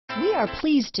We are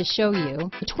pleased to show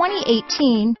you the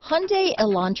 2018 Hyundai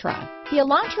Elantra. The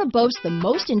Elantra boasts the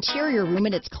most interior room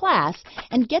in its class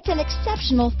and gets an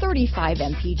exceptional 35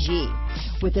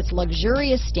 mpg. With its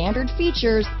luxurious standard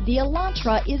features, the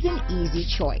Elantra is an easy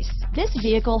choice. This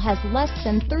vehicle has less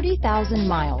than 30,000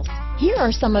 miles. Here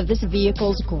are some of this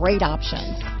vehicle's great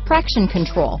options: traction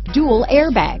control, dual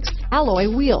airbags,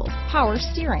 alloy wheels, power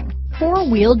steering,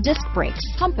 four-wheel disc brakes,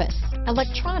 compass,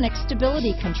 electronic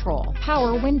stability control,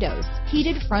 power windows,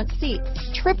 heated front seats,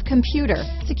 trip computer,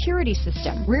 security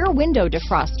system, rear window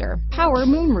defroster, power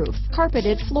moonroof,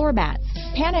 carpeted floor mats,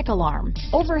 panic alarm,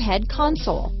 overhead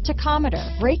console, tachometer,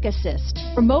 brake assist,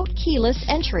 remote keyless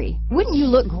entry. Wouldn't you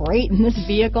look great in this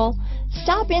vehicle?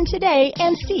 Stop in today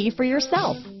and see for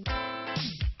yourself.